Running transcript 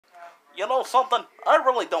You know something? I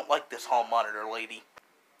really don't like this hall monitor lady.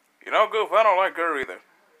 You know, Goof, I don't like her either.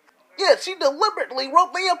 Yeah, she deliberately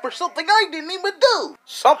wrote me up for something I didn't even do.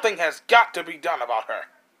 Something has got to be done about her.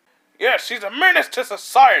 Yeah, she's a menace to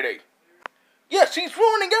society. Yeah, she's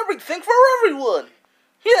ruining everything for everyone.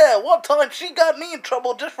 Yeah, one time she got me in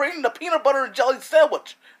trouble just for eating a peanut butter and jelly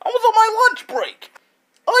sandwich. I was on my lunch break.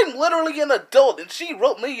 I'm literally an adult and she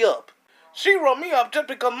wrote me up. She wrote me up just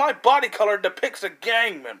because my body color depicts a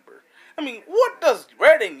gang member. I mean, what does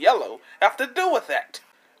red and yellow have to do with that?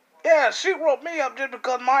 Yeah, she wrote me up just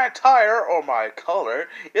because my attire, or my color,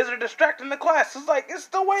 is a distraction to class. It's like, it's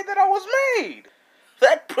the way that I was made.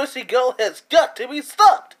 That pussy girl has got to be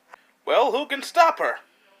stopped. Well, who can stop her?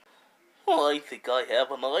 I think I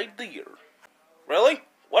have an idea. Really?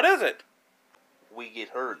 What is it? We get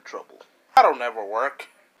her in trouble. That'll never work.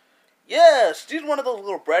 Yes, she's one of those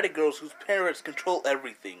little bratty girls whose parents control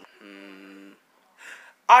everything.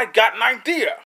 I got an idea.